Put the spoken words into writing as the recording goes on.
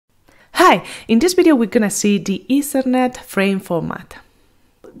Hi, in this video we're gonna see the Ethernet frame format.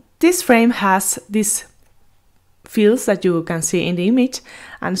 This frame has these fields that you can see in the image,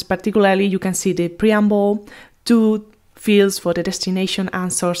 and particularly you can see the preamble, two fields for the destination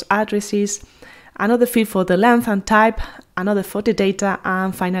and source addresses, another field for the length and type, another for the data,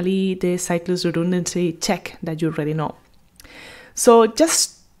 and finally the cyclus redundancy check that you already know. So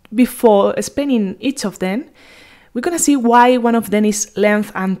just before explaining each of them, we're going to see why one of them is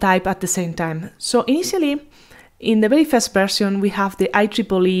length and type at the same time. So initially, in the very first version, we have the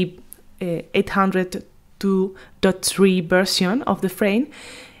IEEE 802.3 version of the frame,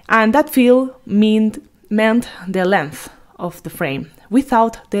 and that field meant the length of the frame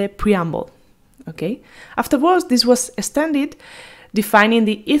without the preamble. Okay. Afterwards, this was extended, defining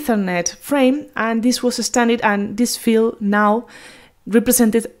the Ethernet frame, and this was extended, and this field now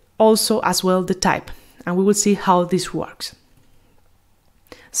represented also as well the type. And we will see how this works.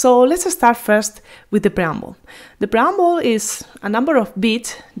 So let's start first with the preamble. The preamble is a number of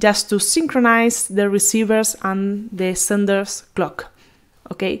bits just to synchronize the receivers and the sender's clock.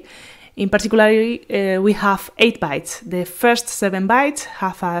 Okay. In particular, we have 8 bytes. The first 7 bytes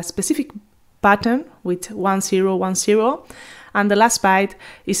have a specific pattern with 1010, and the last byte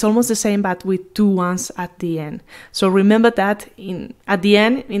is almost the same but with 2 ones at the end. So remember that at the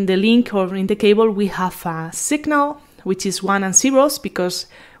end, in the link or in the cable, we have a signal which is 1 and 0s because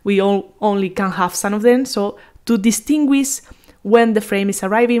we only can have some of them. So to distinguish when the frame is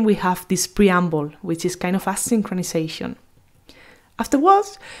arriving, we have this preamble, which is kind of a synchronization.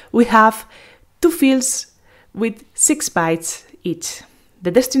 Afterwards, we have 2 fields with 6 bytes each,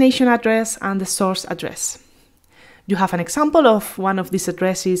 the destination address and the source address. You have an example of one of these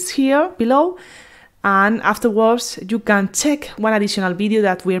addresses here below, and afterwards you can check one additional video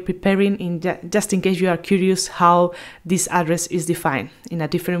that we are preparing just in case you are curious how this address is defined. In a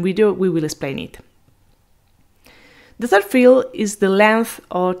different video we will explain it. The third field is the length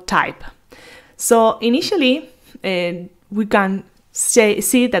or type. So initially we can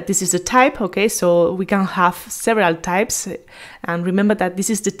see that this is the type, okay, so we can have several types, and remember that this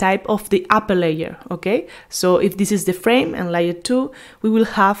is the type of the upper layer, okay, so if this is the frame and layer 2, we will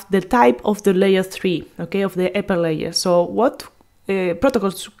have the type of the layer 3, okay, of the upper layer. So what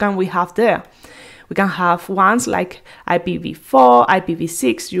protocols can we have there? We can have ones like IPv4,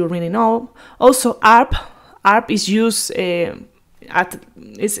 IPv6, you already know. Also ARP is used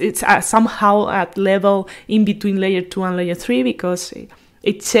it's somehow at level in between layer 2 and layer 3 because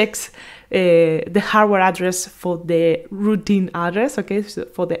it checks the hardware address for the routing address, okay, so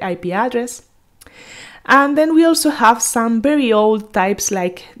for the IP address. And then we also have some very old types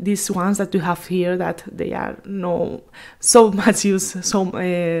like these ones that you have here that they are no so much used, so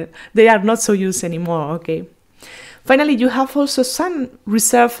they are not so used anymore, okay. Finally, you have also some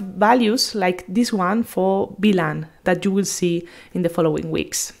reserved values like this one for VLAN that you will see in the following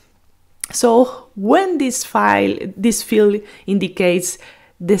weeks. So when this field indicates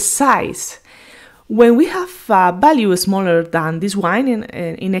the size, when we have a value smaller than this one in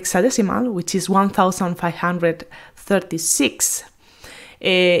hexadecimal, which is 1536,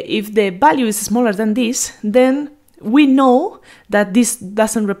 if the value is smaller than this, then we know that this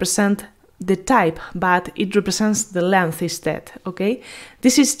doesn't represent the type, but it represents the length instead, okay?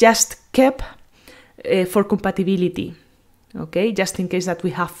 This is just kept for compatibility, okay? Just in case that we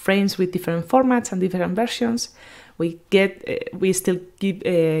have frames with different formats and different versions, we still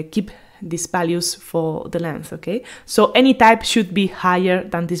keep these values for the length, okay? So any type should be higher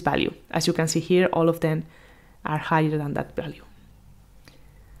than this value. As you can see here, all of them are higher than that value.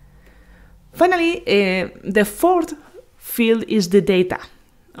 Finally, the fourth field is the data.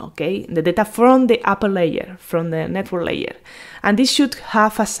 Okay, the data from the upper layer, from the network layer, and this should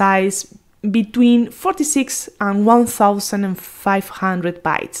have a size between 46 and 1500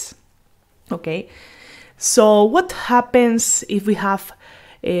 bytes. Okay, so what happens if we have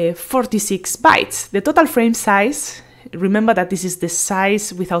 46 bytes? The total frame size, remember that this is the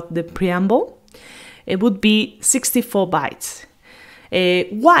size without the preamble, it would be 64 bytes.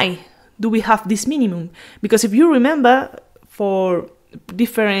 Why do we have this minimum? Because if you remember, for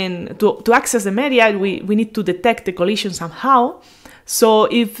to access the media, we need to detect the collision somehow. So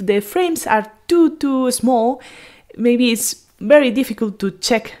if the frames are too small, maybe it's very difficult to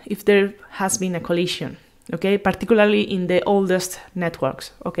check if there has been a collision, okay, particularly in the oldest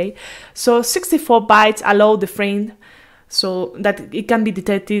networks, okay. So 64 bytes allow the frame so that it can be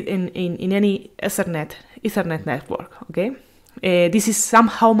detected in any Ethernet network, okay. This is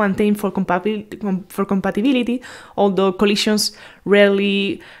somehow maintained for compatibility, although collisions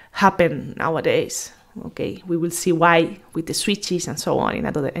rarely happen nowadays. Okay, we will see why with the switches and so on in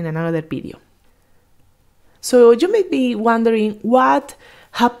another video. So you may be wondering what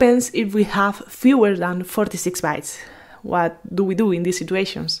happens if we have fewer than 46 bytes. What do we do in these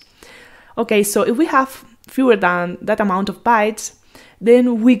situations? Okay, so if we have fewer than that amount of bytes,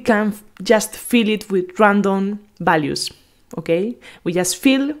 then we can just fill it with random values. Okay, we just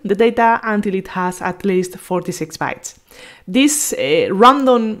fill the data until it has at least 46 bytes. This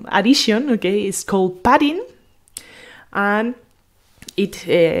random addition, okay, is called padding, and it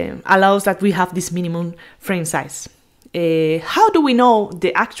allows that we have this minimum frame size. How do we know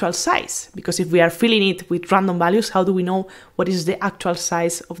the actual size? Because if we are filling it with random values, how do we know what is the actual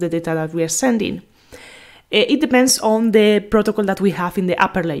size of the data that we are sending? It depends on the protocol that we have in the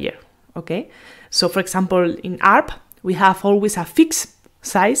upper layer. Okay, so for example, in ARP, we have always a fixed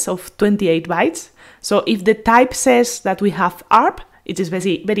size of 28 bytes. So if the type says that we have ARP, it is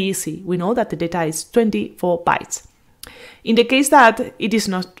very, very easy. We know that the data is 24 bytes. In the case that it is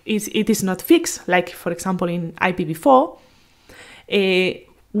not fixed, like for example in IPv4,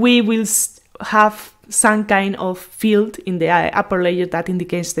 we will have some kind of field in the upper layer that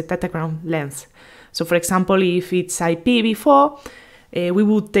indicates the datagram length. So for example, if it's IPv4, we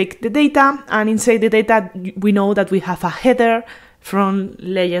would take the data, and inside the data we know that we have a header from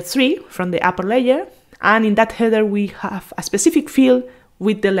layer 3, from the upper layer, and in that header we have a specific field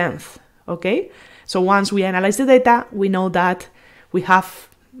with the length. Okay, so once we analyze the data, we know that we have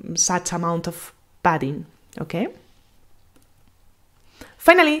such amount of padding. Okay,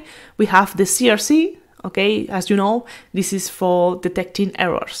 finally we have the CRC. Okay, as you know, this is for detecting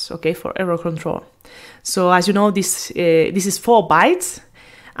errors, okay, for error control. So as you know, this is 4 bytes,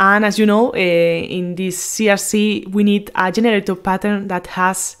 and as you know, in this CRC we need a generator pattern that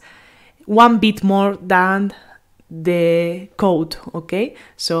has 1 bit more than the code. Okay,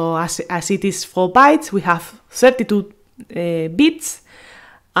 so as it is 4 bytes, we have 32 bits,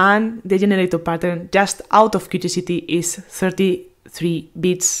 and the generator pattern just out of curiosity is 33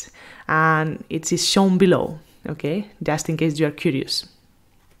 bits, and it is shown below. Okay, just in case you are curious.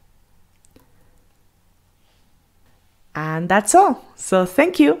 And that's all. So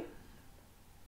thank you.